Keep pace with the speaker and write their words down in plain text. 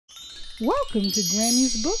Welcome to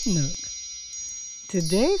Granny's Book Nook.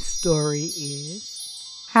 Today's story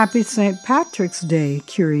is Happy St. Patrick's Day,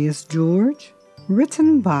 Curious George,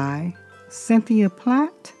 written by Cynthia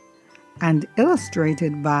Platt and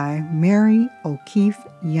illustrated by Mary O'Keefe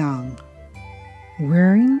Young.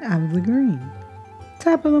 Wearing of the green.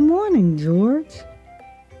 Top of the morning, George.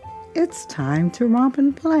 It's time to romp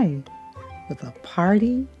and play with a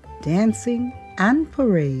party, dancing, and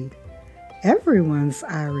parade. Everyone's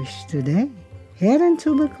Irish today. Head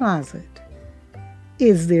into the closet.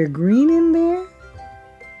 Is there green in there?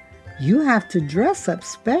 You have to dress up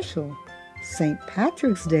special. St.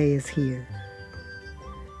 Patrick's Day is here.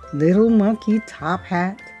 Little monkey top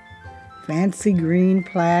hat, fancy green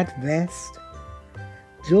plaid vest.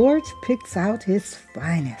 George picks out his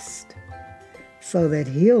finest so that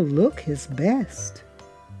he'll look his best.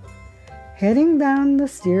 Heading down the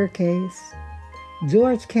staircase,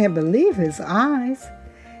 George can't believe his eyes.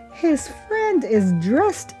 His friend is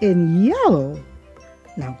dressed in yellow.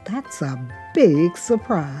 Now that's a big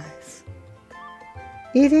surprise.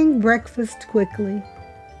 Eating breakfast quickly,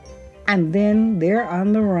 and then they're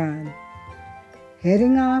on the run,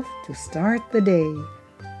 heading off to start the day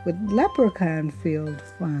with leprechaun-filled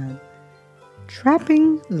fun.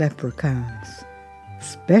 Trapping leprechauns.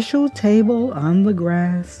 Special table on the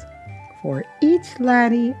grass for each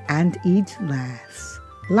laddie and each lass.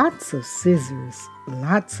 Lots of scissors,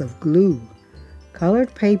 lots of glue,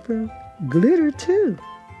 colored paper, glitter too,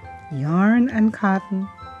 yarn and cotton,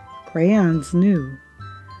 crayons new.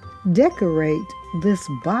 Decorate this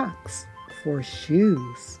box for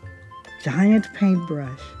shoes. Giant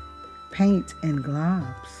paintbrush, paint and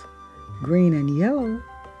globs, green and yellow,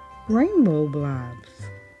 rainbow blobs.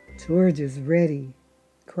 George is ready.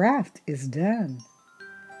 Craft is done.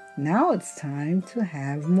 Now it's time to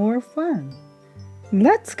have more fun.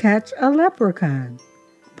 Let's catch a leprechaun.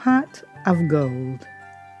 Pot of gold.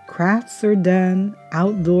 Crafts are done,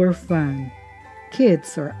 outdoor fun.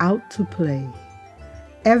 Kids are out to play.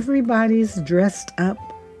 Everybody's dressed up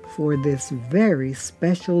for this very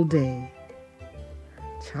special day.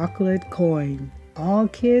 Chocolate coin, all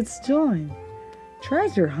kids join.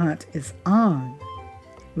 Treasure hunt is on.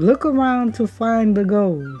 Look around to find the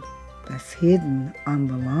gold that's hidden on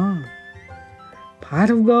the lawn. Pot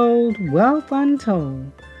of gold, wealth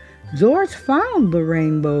untold. George found the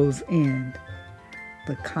rainbow's end.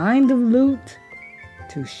 The kind of loot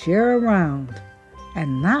to share around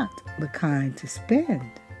and not the kind to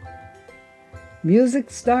spend. Music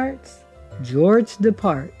starts, George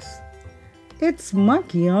departs. It's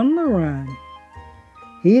Monkey on the run.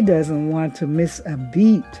 He doesn't want to miss a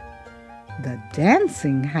beat. The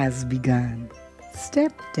dancing has begun.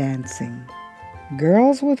 Step dancing.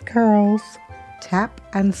 Girls with curls tap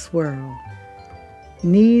and swirl.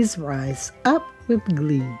 Knees rise up with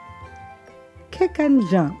glee. Kick and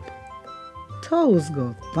jump. Toes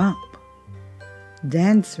go thump.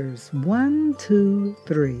 Dancers 1, 2,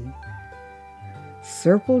 3.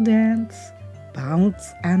 Circle dance,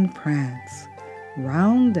 bounce and prance.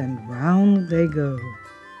 Round and round they go.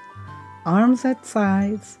 Arms at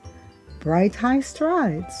sides, bright high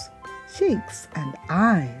strides. Cheeks and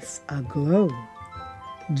eyes aglow.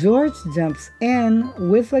 George jumps in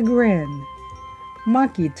with a grin.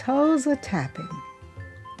 Monkey toes a tapping.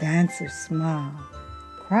 Dancers smile.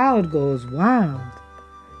 Crowd goes wild.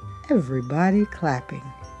 Everybody clapping.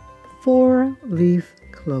 4-leaf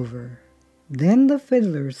clover. Then the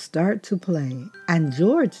fiddlers start to play, and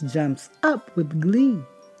George jumps up with glee.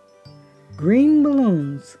 Green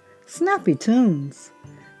balloons, snappy tunes.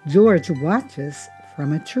 George watches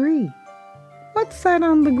from a tree. What's that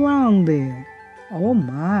on the ground there? Oh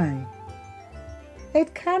my!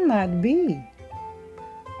 It cannot be.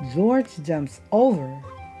 George jumps over.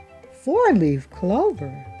 4-leaf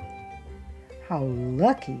clover. How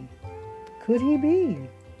lucky could he be?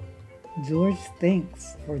 George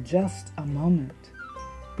thinks for just a moment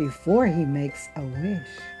before he makes a wish.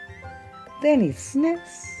 Then he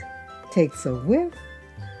sniffs, takes a whiff,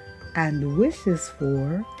 and wishes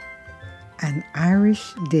for an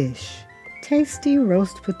Irish dish. Tasty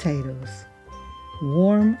roast potatoes,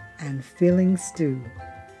 warm and filling stew,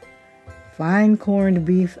 fine corned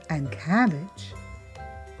beef and cabbage.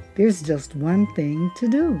 There's just one thing to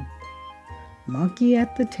do. Monkey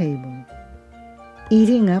at the table,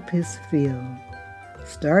 eating up his fill,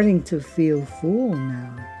 starting to feel full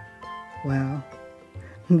now. Well,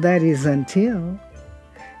 that is until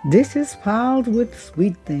dishes piled with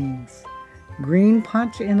sweet things, green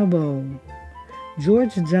punch in a bowl.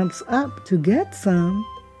 George jumps up to get some.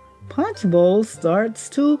 Punch bowl starts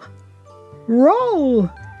to roll.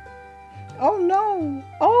 Oh no!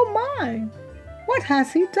 Oh my! What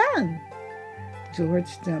has he done? George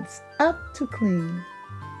jumps up to clean.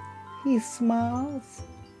 He smiles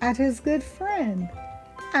at his good friend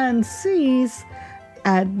and sees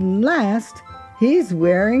at last he's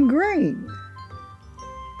wearing green.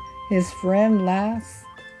 His friend laughs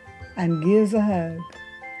and gives a hug.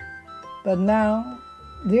 But now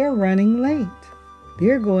they're running late.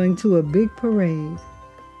 They're going to a big parade,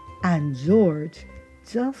 and George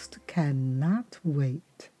just cannot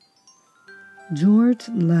wait. George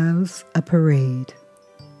loves a parade.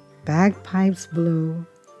 Bagpipes blow,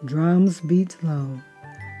 drums beat low,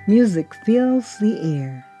 music fills the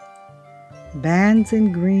air. Bands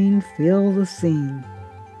in green fill the scene.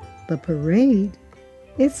 The parade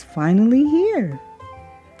is finally here.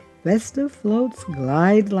 Festive floats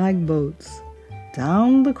glide like boats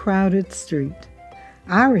down the crowded street.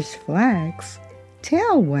 Irish flags,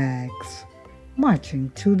 tail wags, marching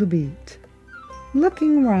to the beat.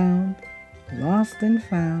 Looking round, lost and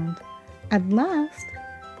found, at last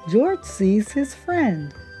George sees his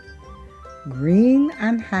friend, green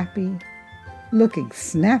and happy, looking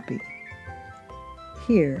snappy,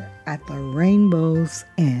 here at the rainbow's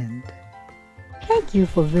end. Thank you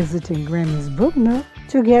for visiting Grammy's Book Nook.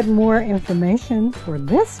 To get more information for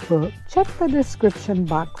this book, check the description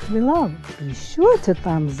box below. Be sure to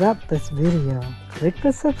thumbs up this video. Click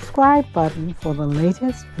the subscribe button for the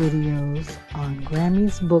latest videos on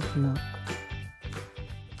Grammy's Book Nook.